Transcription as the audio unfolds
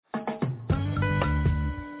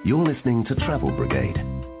You're listening to Travel Brigade,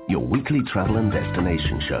 your weekly travel and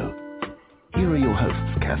destination show. Here are your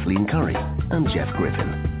hosts, Kathleen Curry and Jeff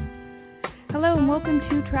Griffin. Hello and welcome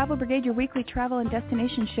to Travel Brigade, your weekly travel and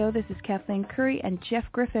destination show. This is Kathleen Curry and Jeff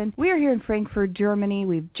Griffin. We are here in Frankfurt, Germany.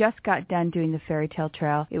 We've just got done doing the fairy tale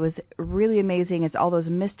trail. It was really amazing. It's all those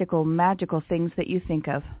mystical, magical things that you think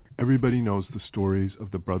of. Everybody knows the stories of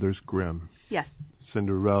the Brothers Grimm. Yes.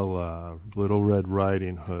 Cinderella, Little Red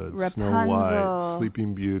Riding Hood, Rapunzel, Snow White,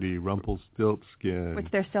 Sleeping Beauty, Rumpelstiltskin. Which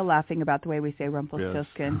they're still laughing about the way we say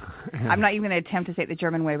Rumpelstiltskin. Yes. I'm not even going to attempt to say it the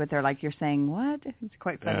German way, but they're like, you're saying what? It's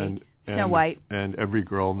quite funny. Snow White. And every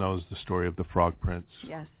girl knows the story of the Frog Prince.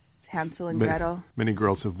 Yes. Hansel and Gretel. Many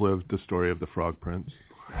girls have lived the story of the Frog Prince.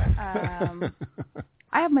 I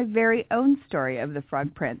have my very own story of the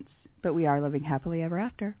Frog Prince. But we are living happily ever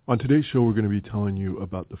after. On today's show, we're going to be telling you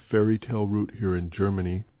about the fairy tale route here in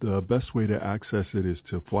Germany. The best way to access it is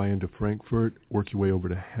to fly into Frankfurt, work your way over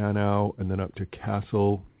to Hanau, and then up to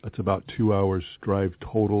Kassel. That's about 2 hours drive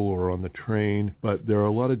total or on the train. But there are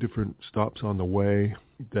a lot of different stops on the way.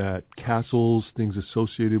 That castles, things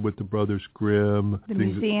associated with the Brothers Grimm.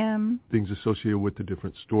 Museum. Things associated with the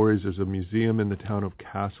different stories. There's a museum in the town of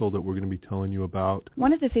Kassel that we're going to be telling you about.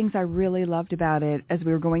 One of the things I really loved about it as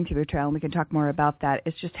we were going through the trail, and we can talk more about that,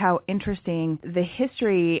 is just how interesting the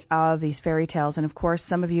history of these fairy tales. And of course,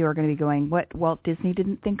 some of you are going to be going, what, Walt Disney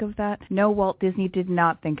didn't think of that? No, Walt Disney did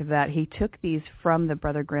not think of that. He took these from the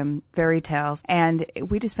Brother Grimm fairy tales, and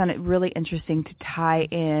we just found it really interesting to tie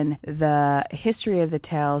in the history of the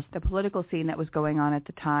tales, the political scene that was going on at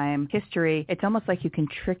the time, history. It's almost like you can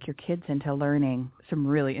trick your kids into learning some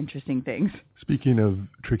really interesting things. Speaking of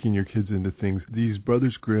tricking your kids into things, these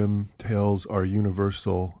Brothers Grimm tales are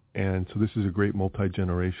universal. And so this is a great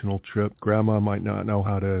multi-generational trip. Grandma might not know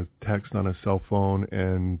how to text on a cell phone,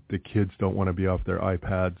 and the kids don't want to be off their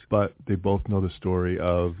iPads, but they both know the story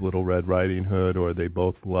of Little Red Riding Hood, or they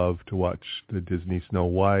both love to watch the Disney Snow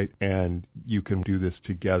White, and you can do this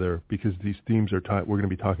together because these themes are we're going to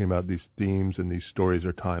be talking about these themes, and these stories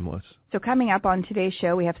are timeless. So coming up on today's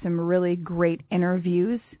show, we have some really great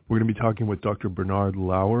interviews. We're going to be talking with Dr. Bernard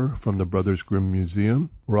Lauer from the Brothers Grimm Museum.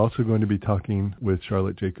 We're also going to be talking with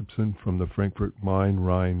Charlotte Jacobson from the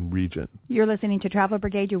Frankfurt-Main-Rhine region. You're listening to Travel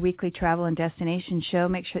Brigade, your weekly travel and destination show.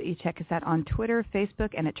 Make sure that you check us out on Twitter, Facebook,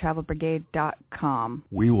 and at travelbrigade.com.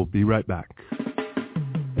 We will be right back.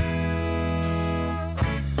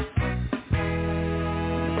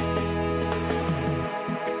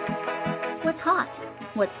 What's hot?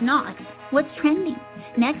 What's not? What's trending?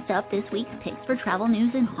 Next up, this week's picks for travel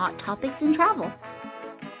news and hot topics in travel.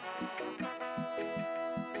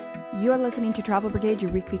 You're listening to Travel Brigade,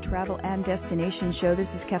 your weekly travel and destination show. This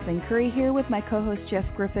is Kathleen Curry here with my co-host Jeff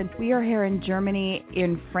Griffin. We are here in Germany,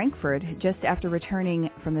 in Frankfurt, just after returning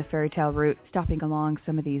from the fairy tale route, stopping along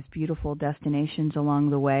some of these beautiful destinations along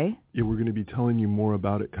the way. Yeah, we're going to be telling you more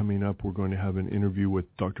about it coming up. We're going to have an interview with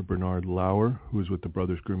Dr. Bernard Lauer, who is with the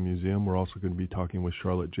Brothers Grimm Museum. We're also going to be talking with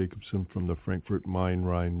Charlotte Jacobson from the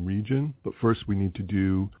Frankfurt-Main-Rhine region. But first, we need to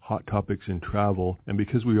do hot topics in travel. And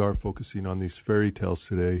because we are focusing on these fairy tales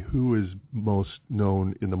today, who is most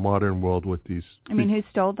known in the modern world with these? I mean, who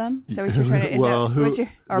stole them? So what you're trying to well,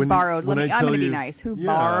 borrowed? I'm going to be nice. Who yeah.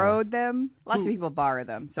 borrowed them? Lots of people borrow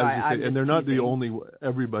them. So and they're not the only.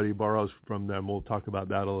 Everybody borrows from them. We'll talk about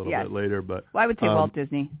that a little bit later. But I would say Walt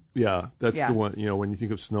Disney. Yeah, that's the one. You know, when you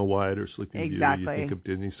think of Snow White or Sleeping Beauty, you think of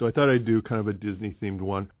Disney. So I thought I'd do kind of a Disney-themed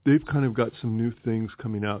one. They've kind of got some new things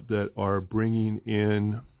coming out that are bringing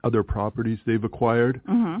in other properties they've acquired.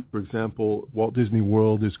 Mm-hmm. For example, Walt Disney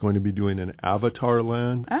World is going to be doing an Avatar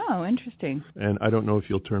land. Oh, interesting. And I don't know if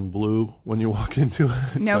you'll turn blue when you walk into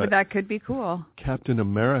it. No, but that could be cool. Captain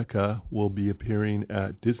America will be appearing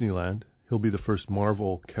at Disneyland. He'll be the first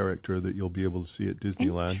Marvel character that you'll be able to see at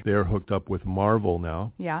Disneyland. They're hooked up with Marvel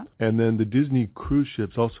now. Yeah. And then the Disney cruise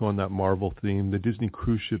ships, also on that Marvel theme, the Disney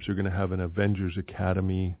cruise ships are going to have an Avengers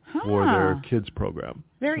Academy for their kids program.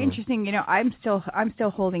 Very interesting. You know, I'm still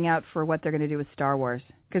holding out for what they're going to do with Star Wars,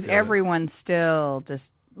 because everyone's still just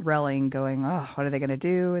rallying, going, oh, what are they going to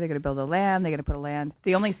do? Are they going to build a land? They're going to put a land.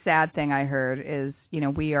 The only sad thing I heard is, you know,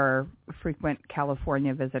 we are frequent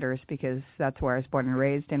California visitors because that's where I was born and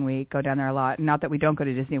raised, and we go down there a lot. Not that we don't go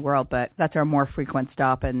to Disney World, but that's our more frequent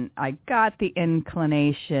stop. And I got the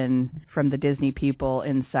inclination from the Disney people,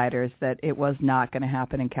 insiders, that it was not going to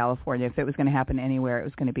happen in California. If it was going to happen anywhere, it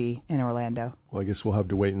was going to be in Orlando. Well, I guess we'll have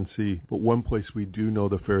to wait and see. But one place we do know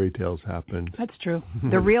the fairy tales happened. That's true.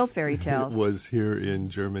 The real fairy tales. Was here in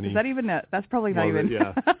Germany. Is that even that's probably not even.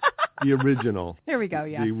 Yeah. The original. There we go,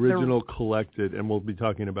 yeah. The original collected, and we'll be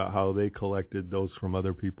talking about how they collected those from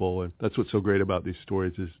other people. And that's what's so great about these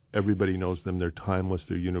stories is everybody knows them. They're timeless.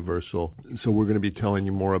 They're universal. So we're going to be telling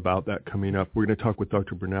you more about that coming up. We're going to talk with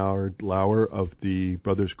Dr. Bernard Lauer of the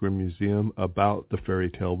Brothers Grimm Museum about the fairy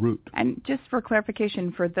tale route. And just for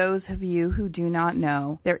clarification, for those of you who do not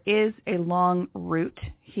know, there is a long route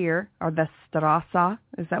here, or the Strasse,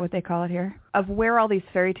 is that what they call it here? Of where all these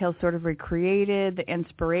fairy tales sort of recreated, the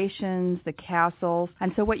inspirations, the castles.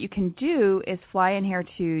 And so what you can do is fly in here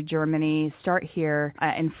to Germany, start here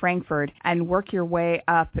in Frankfurt, and work your way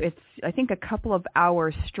up. It's, I think, a couple of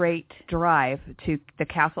hours straight drive to the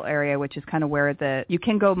castle area, which is kind of where you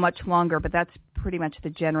can go much longer, but that's pretty much the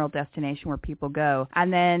general destination where people go.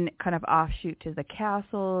 And then kind of offshoot to the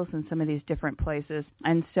castles and some of these different places.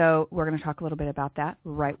 And so we're going to talk a little bit about that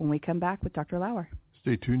right when we come back with Dr. Lauer.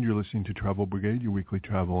 Stay tuned. You're listening to Travel Brigade, your weekly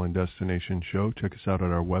travel and destination show. Check us out at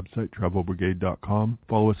our website, travelbrigade.com.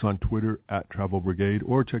 Follow us on Twitter at Travel Brigade,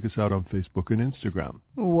 or check us out on Facebook and Instagram.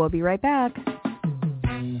 We'll be right back.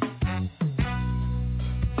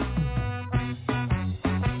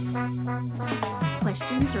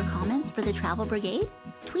 Questions or comments for the Travel Brigade?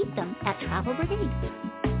 Tweet them at Travel Brigade.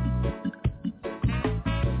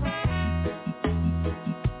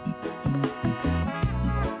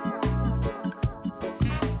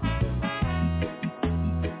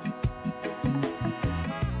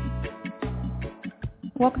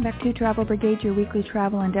 Welcome back to Travel Brigade, your weekly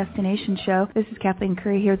travel and destination show. This is Kathleen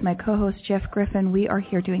Curry here with my co-host Jeff Griffin. We are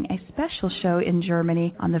here doing a special show in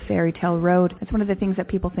Germany on the Fairy Tale Road. It's one of the things that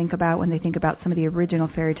people think about when they think about some of the original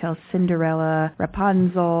fairy tales, Cinderella,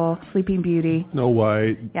 Rapunzel, Sleeping Beauty. Snow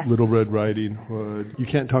White, yes. Little Red Riding Hood. You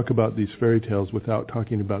can't talk about these fairy tales without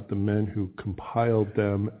talking about the men who compiled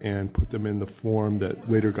them and put them in the form that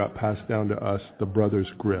later got passed down to us, the Brothers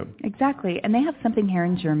Grimm. Exactly, and they have something here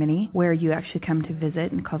in Germany where you actually come to visit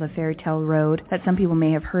and called the Fairy Tale Road that some people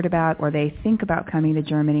may have heard about or they think about coming to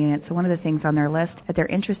Germany, and it's one of the things on their list that they're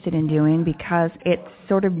interested in doing because it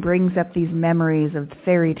sort of brings up these memories of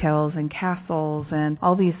fairy tales and castles and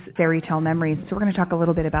all these fairy tale memories. So we're going to talk a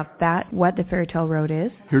little bit about that, what the Fairy Tale Road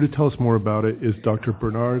is. Here to tell us more about it is Dr.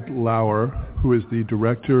 Bernard Lauer, who is the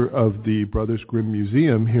director of the Brothers Grimm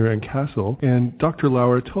Museum here in Kassel. And Dr.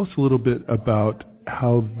 Lauer, tell us a little bit about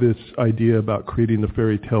how this idea about creating the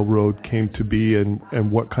Fairy Tale Road came to be and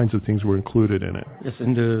what kinds of things were included in it. Yes,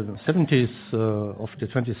 in the 70s of the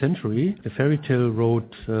 20th century, the Fairy Tale Road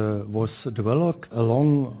was developed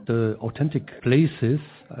along the authentic places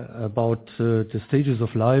about the stages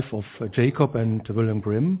of life of Jacob and William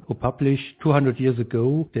Grimm, who published 200 years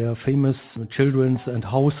ago their famous children's and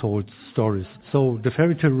household stories. So the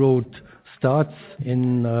Fairy Tale Road starts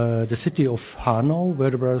in the city of Hanau, where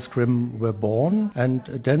the Brothers Grimm were born, and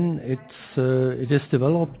then it is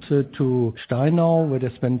developed to Steinau, where they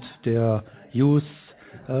spent their youth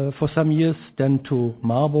for some years, then to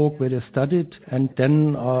Marburg, where they studied, and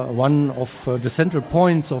then one of the central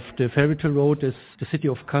points of the Fairy Tale Road is the city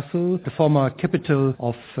of Kassel, the former capital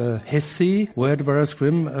of Hesse, where the Brothers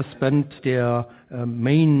Grimm spent their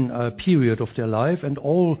main period of their life, and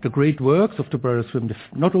all the great works of the Brothers Grimm,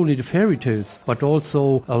 not only the fairy tales, but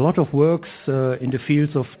also a lot of works in the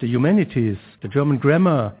fields of the humanities, the German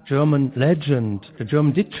grammar, German legend, the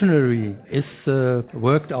German dictionary is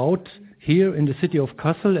worked out here in the city of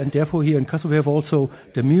Kassel, and therefore here in Kassel we have also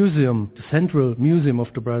the museum, the central museum of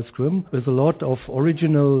the Brothers Grimm, with a lot of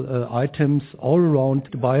original items all around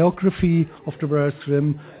the biography of the Brothers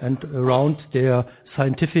Grimm and around their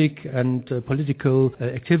scientific and political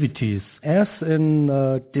activities. As in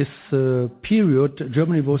this period,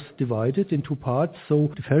 Germany was divided in two parts,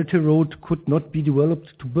 so the Fairy Tale Road could not be developed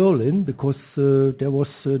to Berlin because there was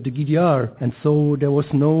the GDR, and so there was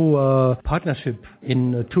no partnership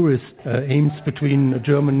in tourist aims between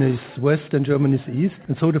Germany's west and Germany's east,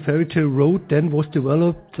 and so the Fairy Tale Road then was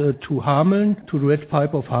developed to Hameln, to the Red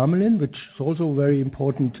Pipe of Hamelin, which is also a very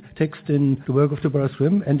important text in the work of the Brothers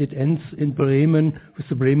Grimm, and it ends in Bremen with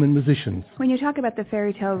the Bremen musicians. When you talk about the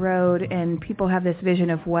Fairy Tale Road and people have this vision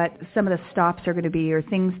of what some of the stops are going to be or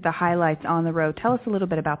things, the highlights on the road, tell us a little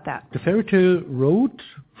bit about that. The Fairy Tale Road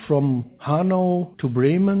from Hanau to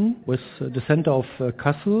Bremen with the center of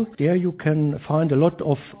Kassel, there you can find a lot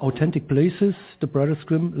of authentic places the Brothers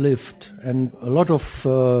Grimm lived, and a lot of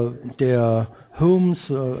their homes,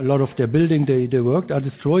 a lot of their buildings they worked are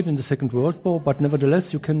destroyed in the Second World War, but nevertheless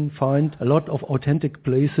you can find a lot of authentic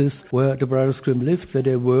places where the Brothers Grimm lived, where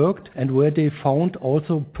they worked, and where they found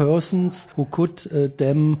also persons who could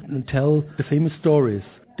them tell the famous stories.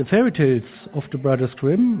 The fairy tales of the Brothers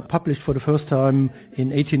Grimm, published for the first time in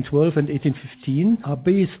 1812 and 1815, are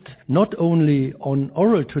based not only on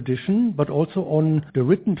oral tradition, but also on the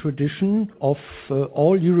written tradition of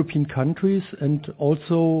all European countries, and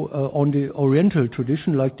also on the Oriental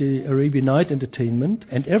tradition, like the Arabian Night Entertainment.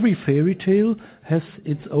 And every fairy tale has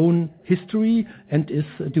its own history and is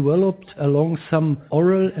developed along some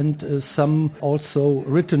oral and some also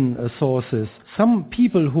written sources. Some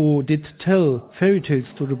people who did tell fairy tales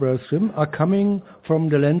to the Brothers Grimm are coming from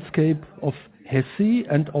the landscape of Hesse,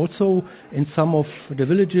 and also in some of the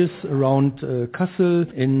villages around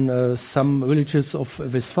Kassel, in some villages of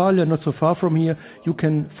Westphalia, not so far from here, you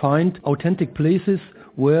can find authentic places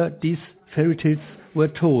where these fairy tales were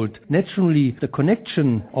told. Naturally, the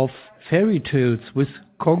connection of fairy tales with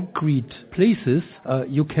concrete places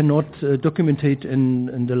you cannot documentate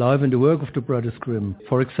in the life and the work of the Brothers Grimm.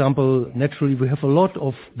 For example, naturally we have a lot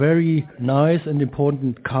of very nice and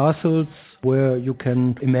important castles where you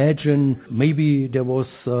can imagine maybe there was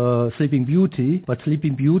Sleeping Beauty, but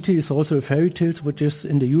Sleeping Beauty is also a fairy tale which is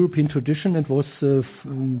in the European tradition and was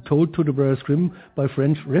told to the Brothers Grimm by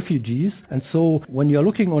French refugees. And so when you are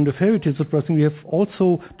looking on the fairy tales of Brothers Grimm, we have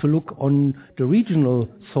also to look on the regional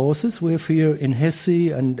sources. We have here in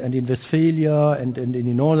Hesse and in Westphalia and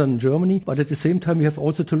in northern Germany, but at the same time we have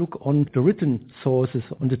also to look on the written sources,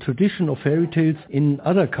 on the tradition of fairy tales in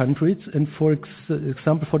other countries. And for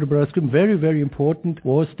example, for the Brothers Grimm, very important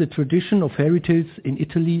was the tradition of fairy tales in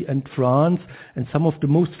Italy and France, and some of the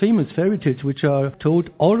most famous fairy tales which are told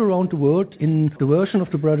all around the world in the version of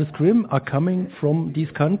the Brothers Grimm are coming from these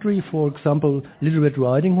countries. For example, Little Red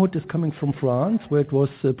Riding Hood is coming from France, where it was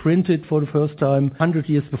printed for the first time 100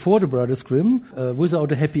 years before the Brothers Grimm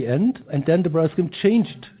without a happy end, and then the Brothers Grimm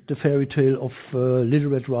changed the fairy tale of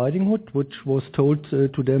Little Red Riding Hood, which was told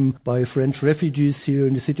to them by French refugees here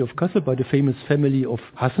in the city of Kassel, by the famous family of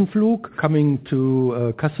Hassenpflug, coming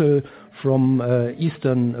to Kassel from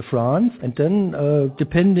eastern France. And then,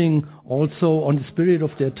 depending also on the spirit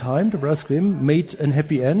of their time, the Brothers Grimm made a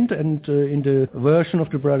happy end, and in the version of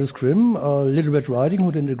the Brothers Grimm, Little Red Riding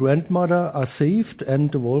Hood and the grandmother are saved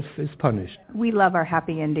and the wolf is punished. We love our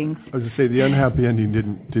happy endings. I was going to say, the unhappy ending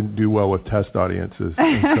didn't do well with test audiences.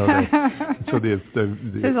 There's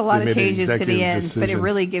a lot of changes to the end, decision. but it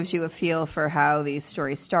really gives you a feel for how these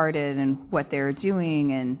stories started and what they were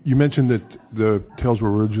doing. And you mentioned that the tales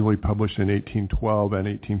were originally published in 1812 and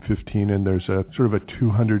 1815, and there's a sort of a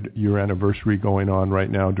 200-year anniversary going on right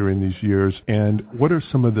now during these years. And what are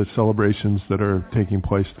some of the celebrations that are taking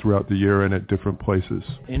place throughout the year and at different places?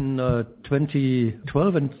 In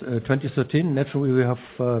 2012 and 2013, naturally we have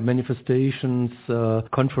manifestations,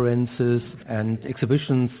 conferences and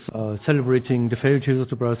exhibitions celebrating the fairy tales of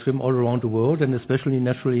the Brothers Grimm all around the world, and especially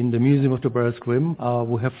naturally in the Museum of the Brothers Grimm.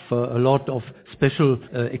 We have a lot of special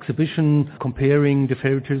exhibition comparing the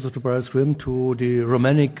fairy tales of the Brothers Grimm to the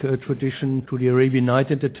Romanic tradition, to the Arabian Night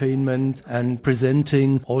Entertainment, and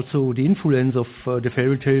presenting also the influence of the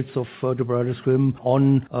fairy tales of the Brothers Grimm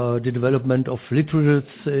on the development of literature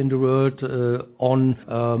in the world,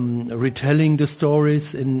 on retelling the stories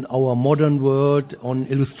in our modern world, on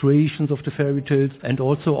illustrations of the fairy tales, and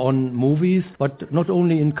also on movies. But not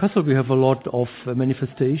only in Kassel we have a lot of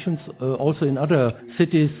manifestations, also in other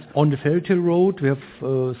cities on the fairy tale road. We have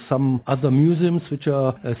some other museums which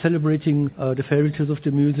are celebrating the fairy tales of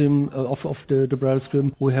the museum of the Brothers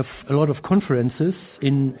Grimm. We have a lot of conferences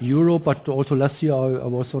in Europe, but also last year I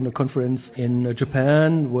was on a conference in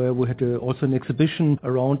Japan where we had also an exhibition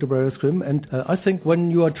around the Brothers Grimm. And I think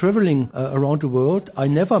when you are traveling around the world, I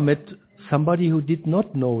never met somebody who did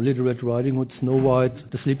not know Little Red Riding Hood, Snow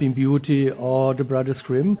White, The Sleeping Beauty or the Brothers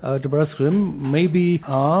Grimm. The Brothers Grimm maybe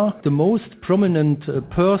are the most prominent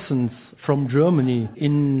persons from Germany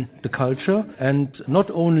in the culture, and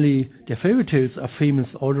not only their fairy tales are famous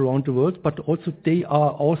all around the world, but also they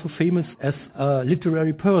are also famous as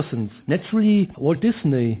literary persons. Naturally, Walt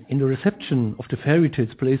Disney in the reception of the fairy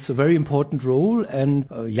tales plays a very important role, and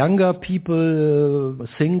younger people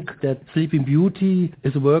think that Sleeping Beauty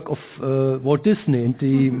is a work of Walt Disney,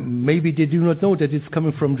 and maybe they do not know that it's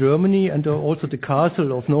coming from Germany, and also the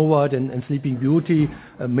castle of Snow White and Sleeping Beauty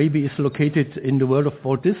maybe is located in the world of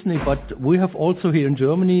Walt Disney, but we have also here in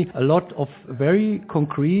Germany a lot of very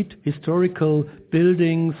concrete historical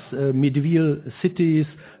buildings, medieval cities,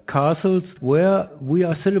 castles, where we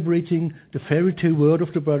are celebrating the fairy tale world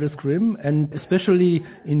of the Brothers Grimm, and especially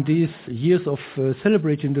in these years of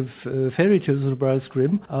celebrating the fairy tales of the Brothers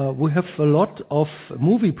Grimm, we have a lot of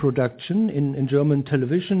movie production in German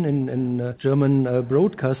television, in German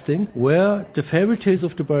broadcasting, where the fairy tales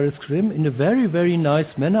of the Brothers Grimm in a very, very nice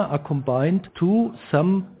manner are combined to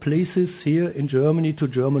some places here in Germany, to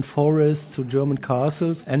German forests, to German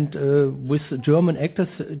castles, and with German actors.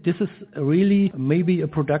 This is really maybe a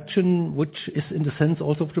production which is in the sense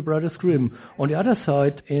also of the Brothers Grimm. On the other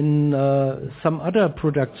side, in some other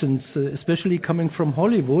productions, especially coming from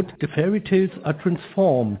Hollywood, the fairy tales are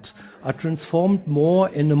transformed more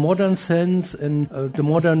in a modern sense, in the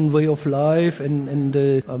modern way of life, and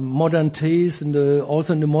the modern taste, and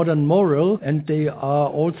also in the modern moral, and they are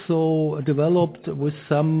also developed with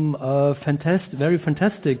some very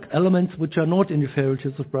fantastic elements which are not in the fairy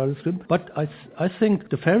tales of Brothers Grimm. But I think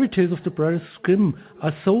the fairy tales of the Brothers Grimm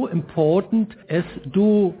are so important as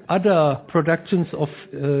do other productions of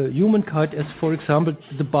humankind, as for example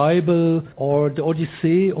the Bible or the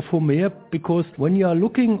Odyssey of Homer, because when you are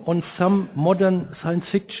looking on some modern science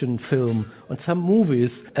fiction film, on some movies,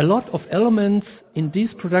 a lot of elements in these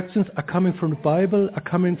productions are coming from the Bible, are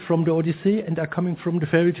coming from the Odyssey, and are coming from the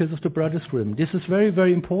fairy tales of the Brothers Grimm. This is very,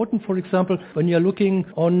 very important. For example, when you're looking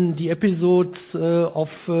on the episodes of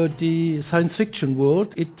the science fiction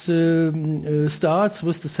world, it starts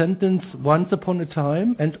with the sentence "once upon a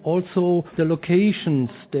time," and also the locations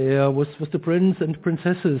there with the prince and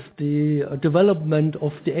princesses, the development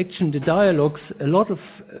of the action, the dialogues. A lot of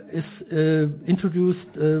is introduced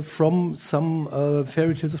from some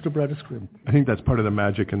fairy tales of the Brothers Grimm. I think that's part of the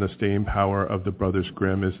magic and the staying power of the Brothers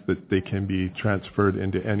Grimm, is that they can be transferred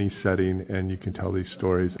into any setting, and you can tell these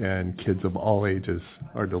stories, and kids of all ages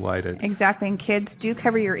are delighted. Exactly, and kids, do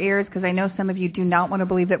cover your ears, because I know some of you do not want to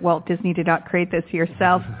believe that Walt Disney did not create this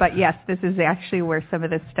yourself, but yes, this is actually where some of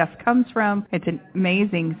this stuff comes from. It's an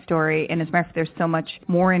amazing story, and as a matter of fact, there's so much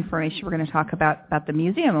more information we're going to talk about the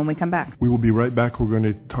museum when we come back. We will be right back. We're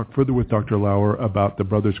going to talk further with Dr. Lauer about the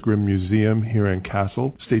Brothers Grimm Museum here in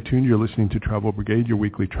Kassel. Stay tuned. You're listening to Travel Brigade, your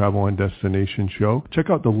weekly travel and destination show. Check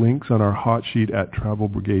out the links on our hot sheet at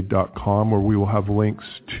travelbrigade.com, where we will have links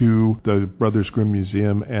to the Brothers Grimm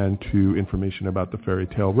Museum and to information about the Fairy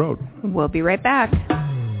Tale Road. We'll be right back.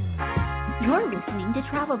 You're listening to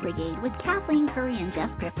Travel Brigade with Kathleen Curry and Jeff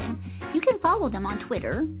Griffin. You can follow them on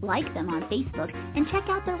Twitter, like them on Facebook, and check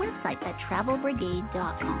out their website at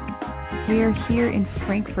travelbrigade.com. We are here in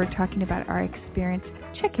Frankfurt talking about our experience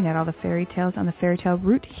checking out all the fairy tales on the fairy tale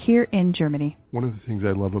route here in Germany. One of the things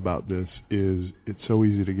I love about this is it's so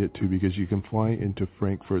easy to get to, because you can fly into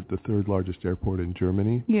Frankfurt, the third largest airport in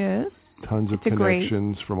Germany. Yes. Tons of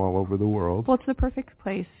connections from all over the world. Well, it's the perfect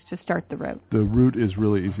place to start the route. The route is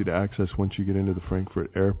really easy to access once you get into the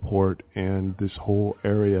Frankfurt airport, and this whole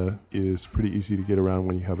area is pretty easy to get around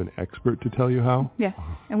when you have an expert to tell you how. Yeah,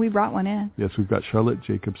 and we brought one in. Yes, we've got Charlotte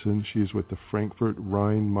Jacobson. She's with the Frankfurt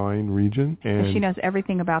Rhine-Main region. And she knows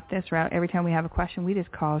everything about this route. Every time we have a question, we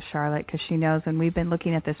just call Charlotte, because she knows, and we've been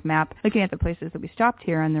looking at this map, looking at the places that we stopped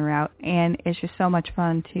here on the route, and it's just so much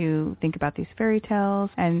fun to think about these fairy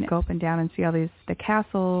tales and go up and down and see all the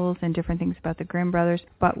castles and different things about the Grimm brothers.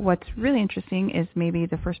 But what's really interesting is maybe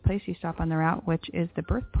the first place you stop on the route, which is the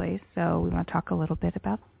birthplace. So we want to talk a little bit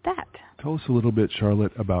about that. Tell us a little bit,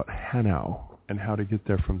 Charlotte, about Hanau and how to get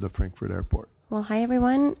there from the Frankfurt airport. Well, hi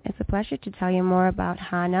everyone. It's a pleasure to tell you more about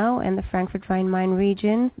Hanau and the Frankfurt Rhine-Main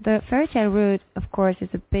region. The fairy tale route, of course, is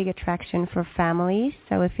a big attraction for families.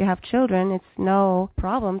 So if you have children, it's no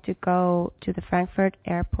problem to go to the Frankfurt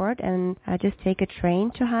airport and just take a train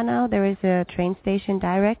to Hanau. There is a train station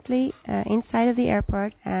directly inside of the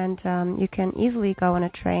airport, and you can easily go on a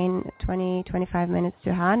train 20-25 minutes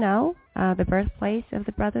to Hanau. The birthplace of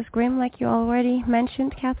the Brothers Grimm, like you already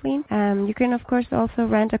mentioned, Kathleen. You can, of course, also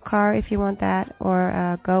rent a car if you want that,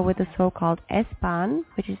 or go with the so-called S-Bahn,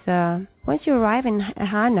 which is once you arrive in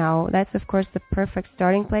Hanau, that's, of course, the perfect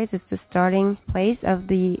starting place. It's the starting place of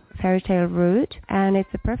the fairy tale route, and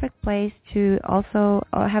it's a perfect place to also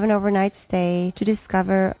have an overnight stay, to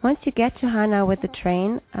discover. Once you get to Hanau with the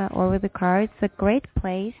train or with the car, it's a great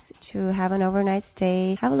place to have an overnight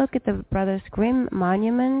stay, have a look at the Brothers Grimm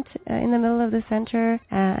monument in the middle of the center,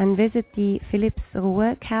 and visit the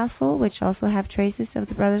Philippsruhe Castle, which also have traces of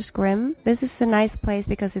the Brothers Grimm. This is a nice place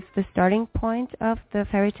because it's the starting point of the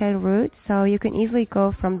fairy tale route, so you can easily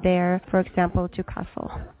go from there, for example, to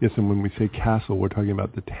Kassel. Yes, and when we say Kassel, we're talking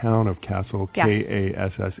about the town of Kassel, yeah.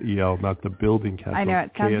 Kassel, not the building Kassel. I know,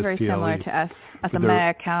 it sounds very similar to us as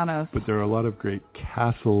Americanos. But there are a lot of great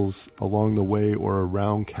castles along the way or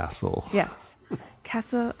around Kassel. Yes.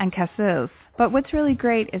 Kassel and Kassels. But what's really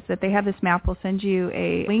great is that they have this map. We'll send you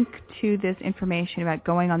a link to this information about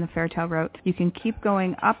going on the Fairytale Route. You can keep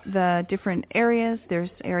going up the different areas. There's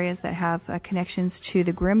areas that have connections to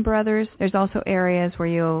the Grimm brothers. There's also areas where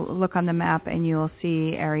you'll look on the map and you'll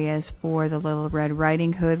see areas for the Little Red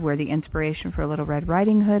Riding Hood, where the inspiration for Little Red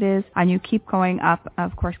Riding Hood is. And you keep going up,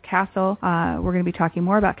 of course, Kassel. We're going to be talking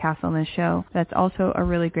more about Kassel in this show. That's also a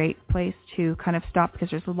really great place to kind of stop, because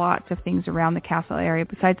there's lots of things around the Kassel area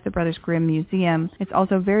besides the Brothers Grimm Museum. It's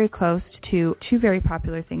also very close to two very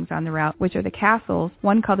popular things on the route, which are the castles.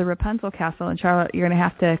 One called the Rapunzel Castle, and Charlotte, you're going to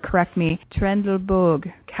have to correct me,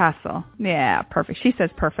 Trendelburg Castle. Yeah, perfect. She says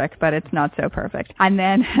perfect, but it's not so perfect. And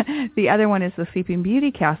then the other one is the Sleeping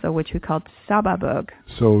Beauty Castle, which we called Sababurg.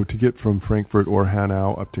 So to get from Frankfurt or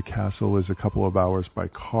Hanau up to Kassel is a couple of hours by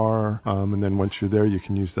car, and then once you're there, you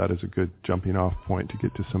can use that as a good jumping off point to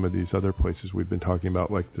get to some of these other places we've been talking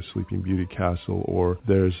about, like the Sleeping Beauty Castle, or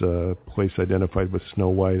there's a place identified with Snow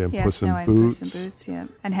White and Puss in Boots. Puss in Boots, yeah.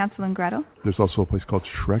 And Hansel and Gretel. There's also a place called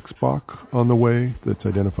Schrecksbach on the way that's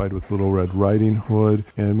identified with Little Red Riding Hood.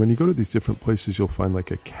 And when you go to these different places, you'll find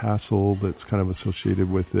like a castle that's kind of associated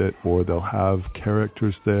with it, or they'll have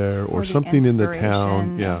characters there, or something in the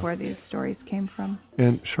town. Yeah, where these stories came from.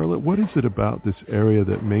 And Charlotte, what is it about this area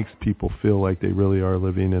that makes people feel like they really are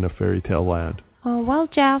living in a fairy tale land? Well,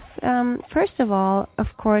 Jeff, first of all, of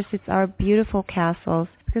course, it's our beautiful castles.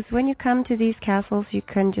 Because when you come to these castles, you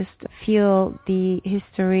can just feel the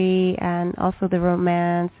history and also the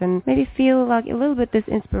romance, and maybe feel like a little bit this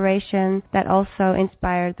inspiration that also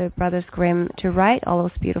inspired the Brothers Grimm to write all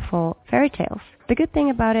those beautiful fairy tales. The good thing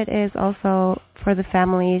about it is also for the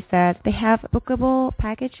families that they have bookable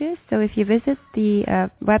packages. So if you visit the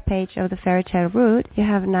webpage of the Fairytale Route, you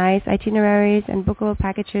have nice itineraries and bookable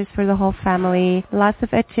packages for the whole family, lots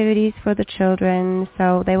of activities for the children,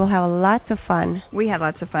 so they will have lots of fun. We had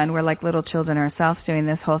lots of fun. We're like little children ourselves doing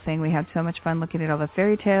this whole thing. We had so much fun looking at all the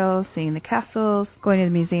fairy tales, seeing the castles, going to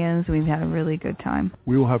the museums. We've had a really good time.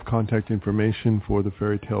 We will have contact information for the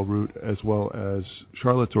Fairytale Route as well as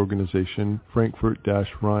Charlotte's organization,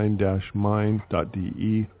 Frankfurt-Rhein-Main.de.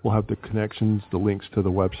 We'll have the connections, the links to the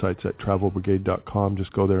websites at travelbrigade.com.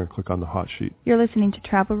 Just go there and click on the hot sheet. You're listening to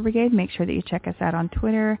Travel Brigade. Make sure that you check us out on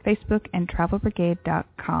Twitter, Facebook, and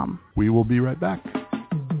travelbrigade.com. We will be right back.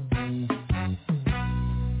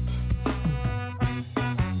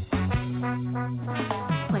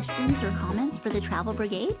 Questions or comments for the Travel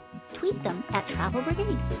Brigade? Tweet them at Travel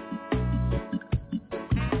Brigade.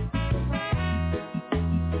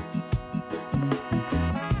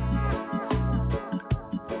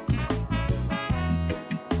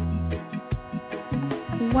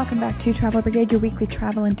 Welcome back to Travel Brigade, your weekly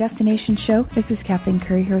travel and destination show. This is Kathleen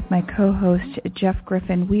Curry here with my co-host, Jeff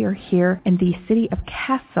Griffin. We are here in the city of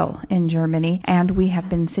Kassel in Germany, and we have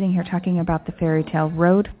been sitting here talking about the Fairytale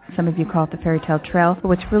Road. Some of you call it the Fairytale Trail. But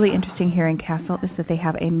what's really interesting here in Kassel is that they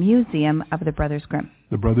have a museum of the Brothers Grimm.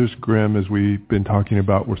 The Brothers Grimm, as we've been talking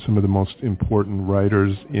about, were some of the most important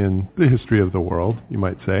writers in the history of the world, you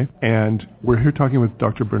might say. And we're here talking with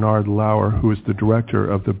Dr. Bernhard Lauer, who is the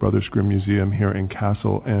director of the Brothers Grimm Museum here in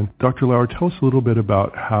Kassel. And Dr. Lauer, tell us a little bit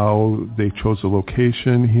about how they chose a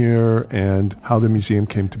location here and how the museum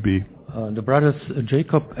came to be. The brothers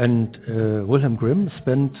Jacob and Wilhelm Grimm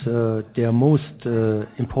spent their most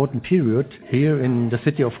important period here in the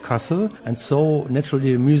city of Kassel, and so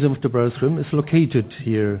naturally the Museum of the Brothers Grimm is located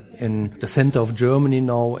here in the center of Germany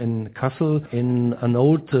now in Kassel, in an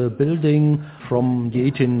old building from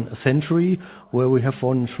the 18th century where we have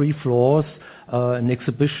on 3 floors an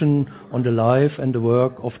exhibition on the life and the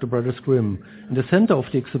work of the Brothers Grimm. In the center of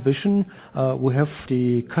the exhibition we have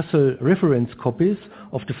the Kassel reference copies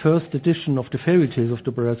of the first edition of the fairy tales of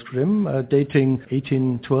the Brothers Grimm, dating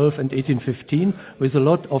 1812 and 1815, with a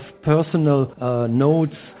lot of personal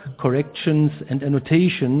notes, corrections and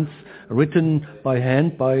annotations written by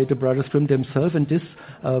hand by the Brothers Grimm themselves. And this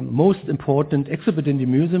most important exhibit in the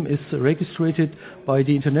museum is registered by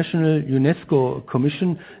the International UNESCO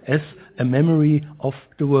Commission as a memory of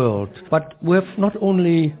the world. But we have not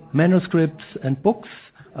only manuscripts and books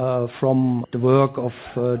from the work of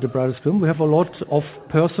the Brothers Grimm, we have a lot of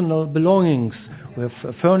personal belongings. We have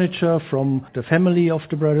furniture from the family of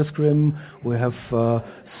the Brothers Grimm. We have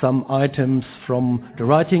some items from the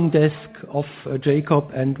writing desk of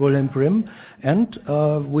Jacob and Wilhelm Grimm. And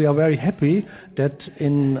we are very happy that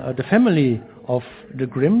in the family of the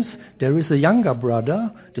Grimms there is a younger brother,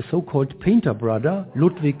 the so-called painter brother,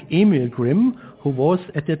 Ludwig Emil Grimm, who was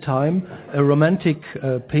at the time a romantic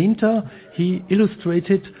painter. He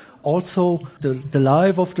illustrated also the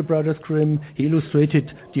life of the Brothers Grimm. He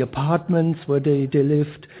illustrated the apartments where they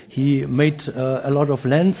lived. He made a lot of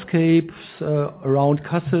landscapes around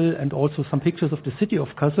Kassel and also some pictures of the city of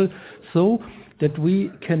Kassel, so that we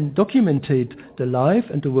can documentate the life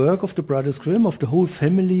and the work of the Brothers Grimm, of the whole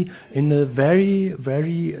family, in a very,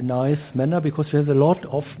 very nice manner, because we have a lot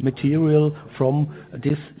of material from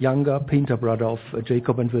this younger painter brother of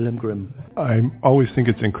Jacob and Wilhelm Grimm. I always think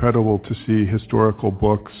it's incredible to see historical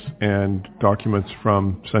books and documents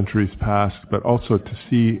from centuries past, but also to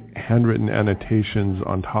see handwritten annotations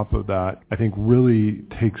on top of that, I think really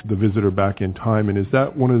takes the visitor back in time. And is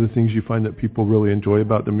that one of the things you find that people really enjoy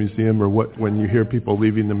about the museum, or what, when you hear people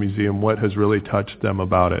leaving the museum, what has really touched them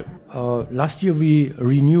about it? Last year we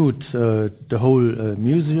renewed the whole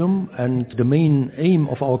museum, and the main aim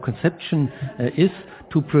of our conception is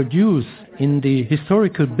to produce in the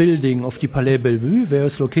historical building of the Palais Bellevue, where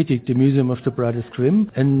is located the Museum of the Brothers Grimm,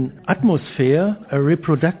 an atmosphere, a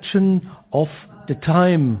reproduction of the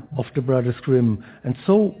time of the Brothers Grimm. And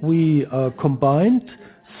so we combined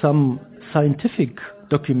some scientific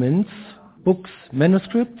documents, books,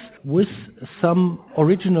 manuscripts, with some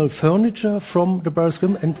original furniture from the Brothers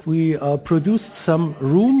Grimm, and we produced some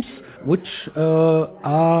rooms which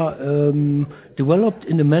are developed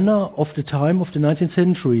in the manner of the time of the 19th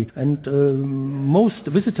century. And most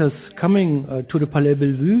visitors coming to the Palais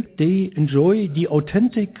Bellevue, they enjoy the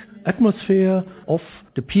authentic atmosphere of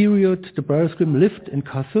the period the Brothers Grimm lived in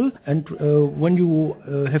Kassel. And when you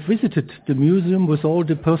have visited the museum with all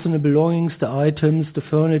the personal belongings, the items, the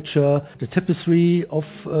furniture, the tapestry of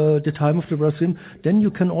the time of the Brothers Grimm, then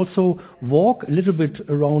you can also walk a little bit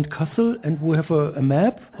around Kassel, and we have a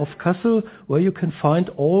map of Kassel where you can find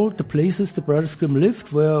all the places the Brothers Grimm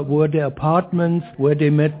lived, where were their apartments, where they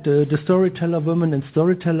met the storyteller women and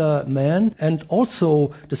storyteller men. And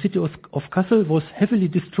also the city of Kassel was heavily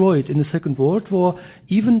destroyed in the Second World War.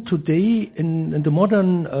 Even today, in the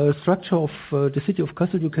modern structure of the city of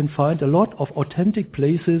Kassel, you can find a lot of authentic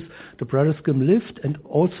places the Brothers Grimm lived, and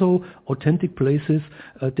also authentic places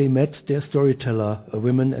they met their storyteller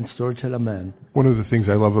women and storyteller men. One of the things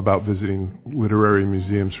I love about visiting literary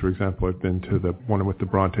museums, for example, I've been to the one with the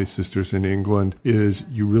Bronte sisters in England, is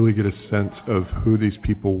you really get a sense of who these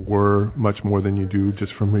people were, much more than you do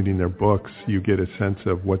just from reading their books. You get a sense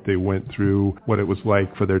of what they went through, what it was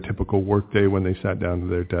like for their typical workday when they sat down to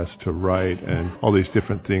their desk to write, and all these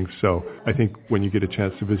different things. So I think when you get a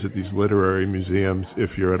chance to visit these literary museums,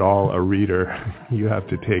 if you're at all a reader, you have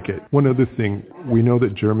to take it. One other thing, we know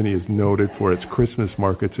that Germany is noted for its Christmas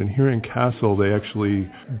markets, and here in Kassel they actually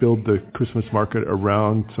build the Christmas market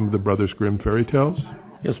around some of the Brothers Grimm fairy tales.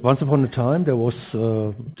 Yes, once upon a time there was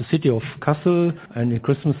the city of Kassel, and at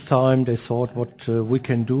Christmas time they thought what we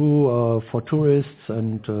can do for tourists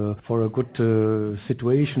and for a good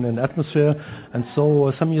situation and atmosphere. And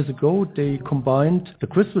so some years ago they combined the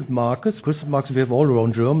Christmas markets. Christmas markets we have all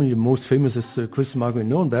around Germany. The most famous is the Christmas market in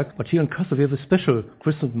Nuremberg. But here in Kassel we have a special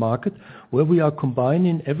Christmas market where we are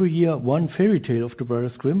combining every year one fairy tale of the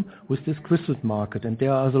Brothers Grimm with this Christmas market. And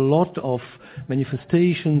there are a lot of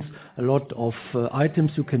manifestations, a lot of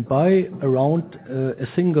items you can buy around a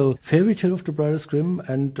single fairy tale of the Brothers Grimm,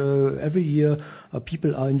 and every year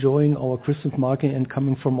people are enjoying our Christmas market and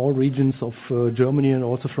coming from all regions of Germany and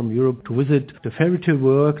also from Europe to visit the fairy tale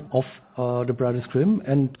work of the Brothers Grimm.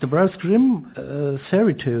 And the Brothers Grimm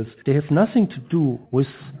fairy tales, they have nothing to do with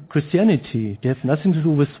Christianity, they have nothing to do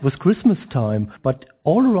with Christmas time, but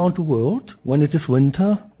all around the world, when it is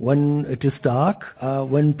winter, when it is dark,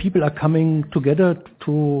 when people are coming together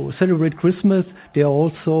to celebrate Christmas, they are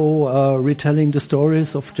also retelling the stories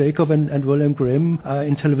of Jacob and Wilhelm Grimm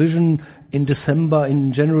in television. In December,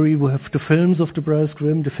 in January, we have the films of the Brothers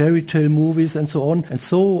Grimm, the fairy tale movies, and so on. And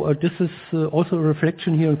so this is also a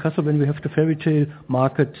reflection here in Kassel when we have the fairy tale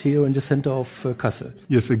market here in the center of Kassel.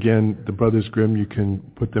 Yes, again, the Brothers Grimm, you can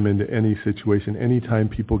put them into any situation. Anytime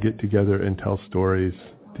people get together and tell stories,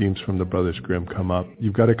 themes from the Brothers Grimm come up.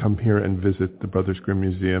 You've got to come here and visit the Brothers Grimm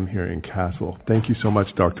Museum here in Kassel. Thank you so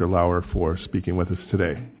much, Dr. Lauer, for speaking with us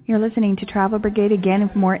today. You're listening to Travel Brigade. Again,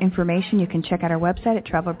 for more information, you can check out our website at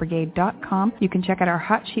travelbrigade.com. You can check out our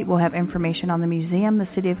hot sheet. We'll have information on the museum, the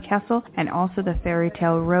city of Kassel, and also the Fairy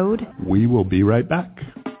Tale Road. We will be right back.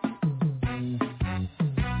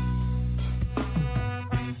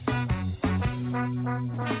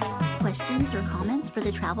 Questions or comments for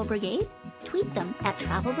the Travel Brigade? Tweet them at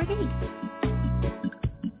Travel Brigade.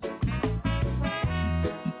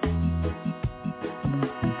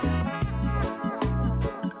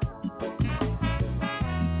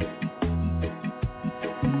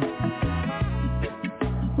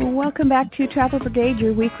 Welcome back to Travel Brigade,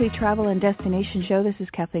 your weekly travel and destination show. This is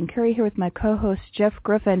Kathleen Curry here with my co-host Jeff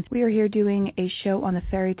Griffin. We are here doing a show on the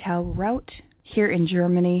fairy tale route here in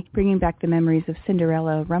Germany, bringing back the memories of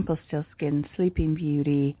Cinderella, Rumpelstiltskin, Sleeping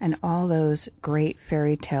Beauty, and all those great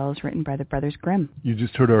fairy tales written by the Brothers Grimm. You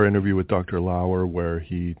just heard our interview with Dr. Lauer where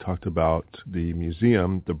he talked about the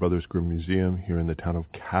museum, the Brothers Grimm Museum here in the town of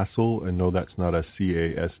Kassel. And no, that's not a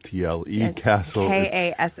C-A-S-T-L-E, it's Kassel.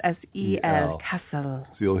 K-A-S-S-E-L, Kassel.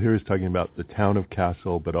 So you'll hear us talking about the town of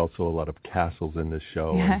Kassel, but also a lot of castles in this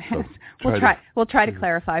show. Yes. So we'll try to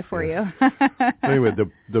clarify for you. Anyway,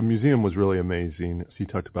 the museum was really amazing. He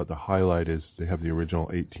talked about the highlight is they have the original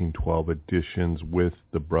 1812 editions with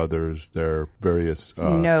the brothers, their various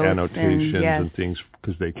annotations and things,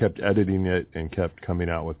 because they kept editing it and kept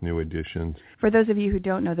coming out with new editions. For those of you who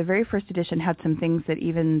don't know, the very first edition had some things that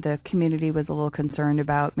even the community was a little concerned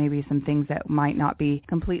about, maybe some things that might not be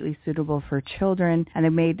completely suitable for children, and they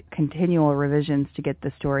made continual revisions to get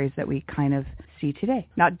the stories that we kind of see today.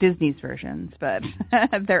 Not Disney's versions, but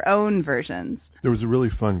their own versions. There was a really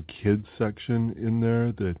fun kids section in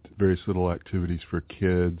there, that various little activities for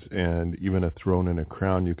kids, and even a throne and a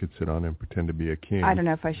crown you could sit on and pretend to be a king. I don't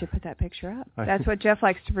know if I should put that picture up. That's what Jeff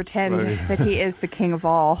likes to pretend, that he is the king of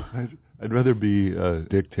all. I'd rather be a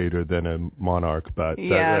dictator than a monarch, but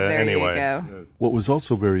there anyway. You go. What was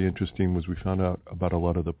also very interesting was we found out about a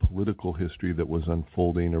lot of the political history that was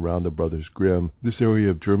unfolding around the Brothers Grimm. This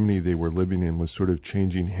area of Germany they were living in was sort of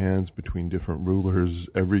changing hands between different rulers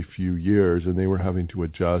every few years, and they were having to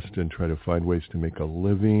adjust and try to find ways to make a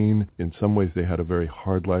living. In some ways they had a very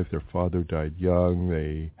hard life. Their father died young.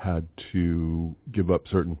 They had to give up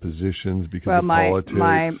certain positions because of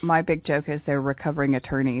politics. My big joke is they're recovering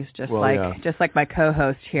attorneys, just like my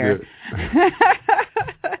co-host here. Yeah.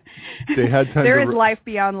 They had time there is life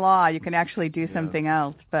beyond law. You can actually do something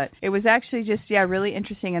else. But it was actually just, really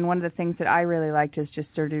interesting. And one of the things that I really liked is just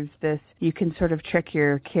sort of this, you can sort of trick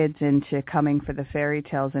your kids into coming for the fairy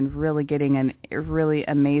tales and really getting a really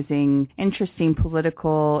amazing, interesting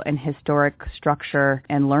political and historic structure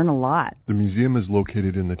and learn a lot. The museum is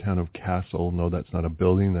located in the town of Kassel. No, that's not a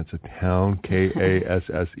building. That's a town,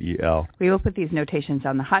 K-A-S-S-E-L. We will put these notations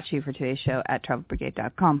on the hot sheet for today's show at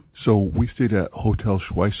travelbrigade.com. So we stayed at Hotel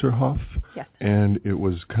Schweisserhof. Yes. And it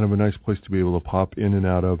was kind of a nice place to be able to pop in and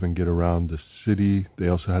out of and get around the city. They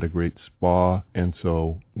also had a great spa, and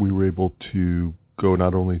so we were able to go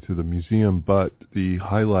not only to the museum, but the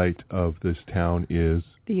highlight of this town is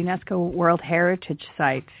the UNESCO World Heritage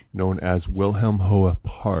Site, known as Wilhelm Hohe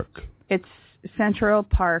Park. It's Central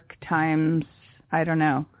Park times, I don't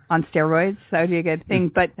know, on steroids. That would be a good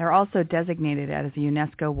thing. But they're also designated as a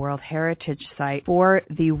UNESCO World Heritage Site for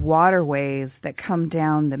the waterways that come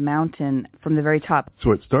down the mountain from the very top.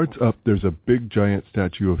 So it starts up, there's a big giant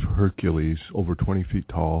statue of Hercules, over 20 feet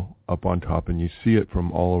tall, up on top, and you see it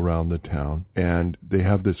from all around the town. And they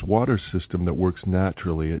have this water system that works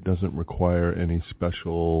naturally. It doesn't require any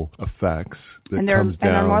special effects. And they're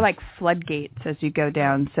more like floodgates as you go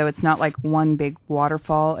down. So it's not like one big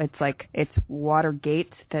waterfall. It's water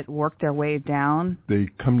gates that work their way down. They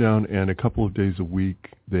come down, and a couple of days a week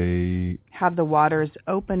they have the waters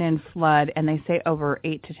open and flood, and they say over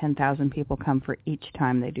 8,000 to 10,000 people come for each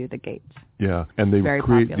time they do the gates. Yeah, and they Very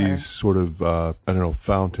create popular. these sort of,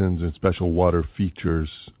 fountains and special water features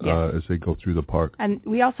as they go through the park. And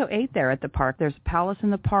we also ate there at the park. There's a palace in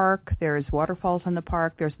the park. There's waterfalls in the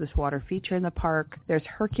park. There's this water feature in the park. There's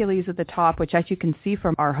Hercules at the top, which as you can see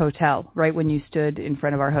from our hotel, right when you stood in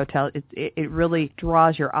front of our hotel, it really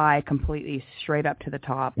draws your eye completely straight up to the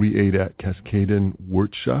top. We ate at Cascaden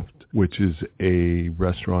Wirtschaft, which is a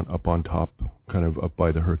restaurant up on top, kind of up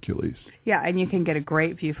by the Hercules. Yeah, and you can get a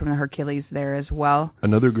great view from the Hercules there as well.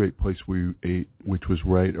 Another great place we ate, which was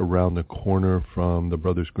right around the corner from the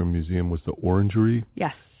Brothers Grimm Museum, was the Orangery.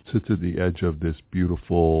 Yes. It sits at the edge of this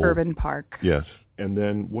beautiful urban park. Yes. And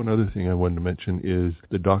then one other thing I wanted to mention is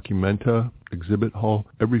the Documenta exhibit hall.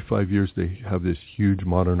 Every 5 years they have this huge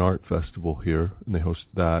modern art festival here, and they host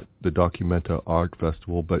that, the Documenta Art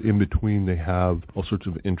Festival. But in between they have all sorts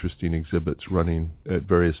of interesting exhibits running at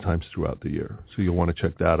various times throughout the year. So you'll want to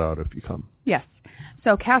check that out if you come. Yes.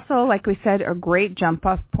 So Kassel, like we said, a great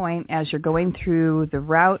jump-off point as you're going through the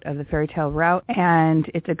route of the fairy tale route, and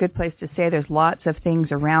it's a good place to stay. There's lots of things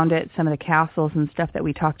around it. Some of the castles and stuff that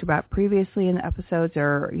we talked about previously in the episodes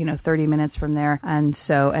are, 30 minutes from there, and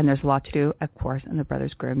there's a lot to do, of course, in the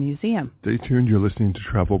Brothers Grimm Museum. Stay tuned. You're listening to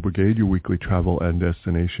Travel Brigade, your weekly travel and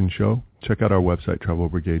destination show. Check out our website,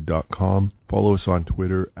 travelbrigade.com. Follow us on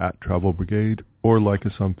Twitter at Travel Brigade, or like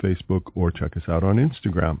us on Facebook, or check us out on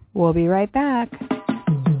Instagram. We'll be right back.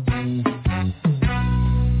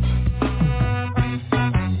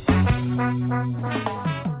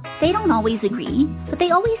 don't always agree, but they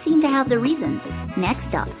always seem to have their reasons.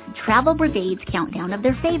 Next up, Travel Brigade's countdown of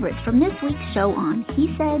their favorites from this week's show on He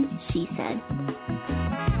Said, She Said.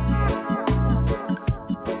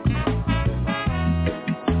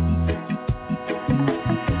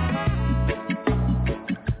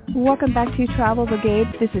 Welcome back to Travel Brigade.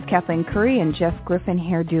 This is Kathleen Curry and Jeff Griffin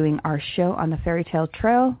here doing our show on the Fairy Tale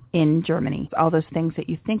Trail in Germany. All those things that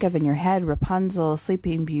you think of in your head, Rapunzel,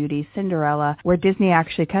 Sleeping Beauty, Cinderella, where Disney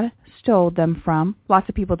actually kind of stole them from. Lots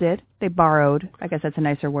of people did. They borrowed. I guess that's a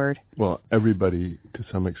nicer word. Well, everybody, to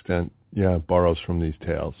some extent, borrows from these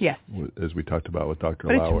tales. Yes. As we talked about with Dr.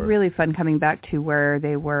 Lauer. But it's really fun coming back to where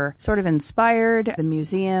they were sort of inspired, the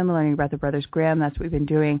museum, learning about the Brothers Grimm, that's what we've been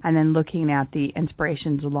doing, and then looking at the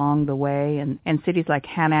inspirations along the way, and cities like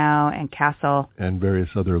Hanau and Kassel. And various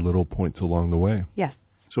other little points along the way. Yes.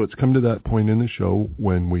 So it's come to that point in the show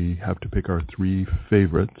when we have to pick our 3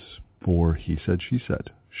 favorites for He Said, She Said.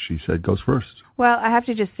 She Said goes first. Well, I have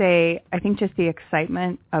to just say, I think just the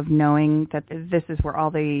excitement of knowing that this is where all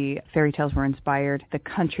the fairy tales were inspired. The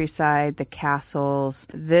countryside, the castles.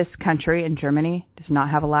 This country in Germany does not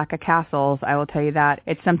have a lack of castles. I will tell you that.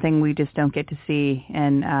 It's something we just don't get to see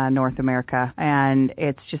in North America. And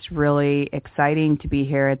it's just really exciting to be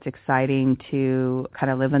here. It's exciting to kind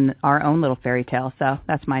of live in our own little fairy tale. So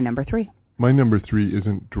that's my number 3. My number 3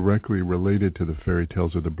 isn't directly related to the fairy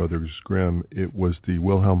tales of the Brothers Grimm. It was the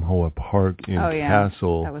Wilhelm Hohe Park in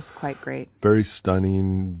Kassel. That was quite great. Very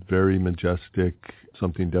stunning, very majestic,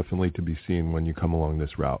 something definitely to be seen when you come along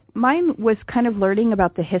this route. Mine was kind of learning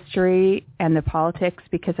about the history and the politics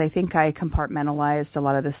because I think I compartmentalized a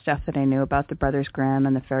lot of the stuff that I knew about the Brothers Grimm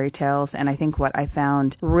and the fairy tales. And I think what I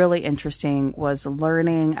found really interesting was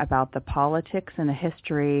learning about the politics and the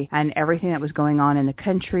history and everything that was going on in the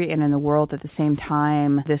country and in the world at the same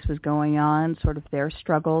time this was going on, sort of their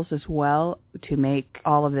struggles as well to make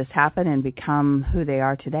all of this happen and become who they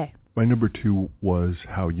are today. My number 2 was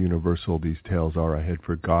how universal these tales are. I had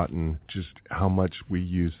forgotten just how much we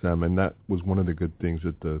use them, and that was one of the good things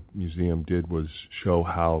that the museum did was show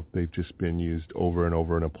how they've just been used over and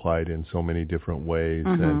over and applied in so many different ways.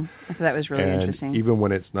 Mm-hmm. So that was really interesting. Even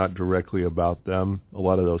when it's not directly about them, a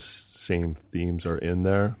lot of those same themes are in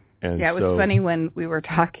there. And it was funny when we were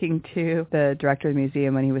talking to the director of the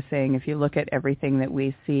museum when he was saying, if you look at everything that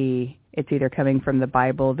we see, it's either coming from the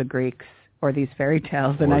Bible, the Greeks, or these fairy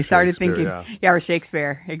tales. And I started thinking, or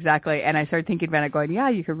Shakespeare, exactly. And I started thinking about it going,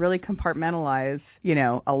 you could really compartmentalize,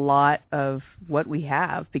 a lot of what we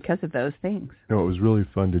have because of those things. It was really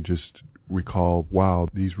fun to just recall, wow,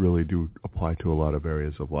 these really do apply to a lot of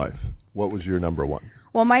areas of life. What was your number 1?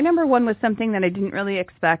 Well, my number 1 was something that I didn't really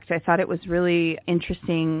expect. I thought it was really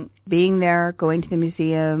interesting being there, going to the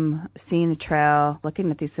museum, seeing the trail,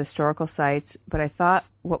 looking at these historical sites. But I thought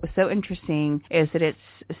what was so interesting is that it's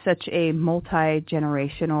such a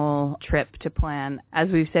multi-generational trip to plan. As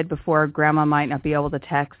we've said before, Grandma might not be able to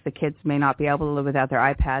text, the kids may not be able to live without their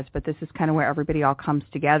iPads, but this is kind of where everybody all comes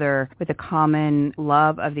together with a common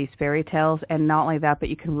love of these fairy tales. And not only that, but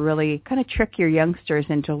you can really kind of trick your youngsters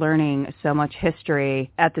into learning so much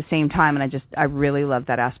history at the same time. And I really love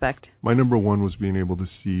that aspect. My number 1 was being able to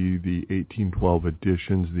see the 1812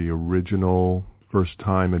 editions, the original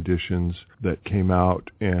first-time editions that came out,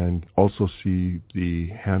 and also see the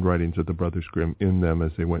handwritings of the Brothers Grimm in them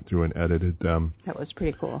as they went through and edited them. That was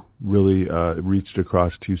pretty cool. Really reached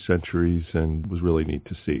across 2 centuries and was really neat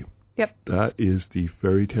to see. Yep. That is the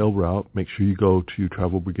fairy tale route. Make sure you go to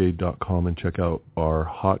travelbrigade.com and check out our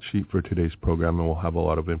hot sheet for today's program, and we'll have a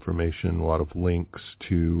lot of information, a lot of links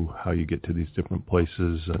to how you get to these different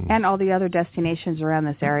places. And all the other destinations around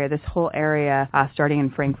this area. This whole area, starting in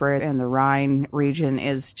Frankfurt and the Rhine region,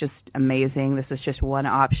 is just amazing. This is just one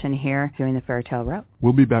option here, doing the fairy tale route.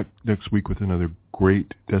 We'll be back next week with another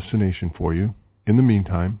great destination for you. In the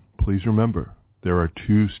meantime, please remember, there are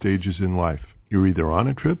 2 stages in life. You're either on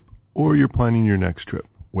a trip or you're planning your next trip.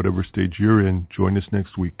 Whatever stage you're in, join us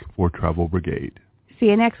next week for Travel Brigade. See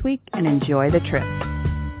you next week and enjoy the trip.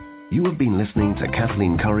 You have been listening to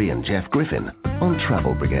Kathleen Curry and Jeff Griffin on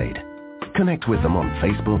Travel Brigade. Connect with them on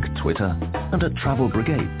Facebook, Twitter, and at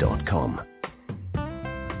travelbrigade.com.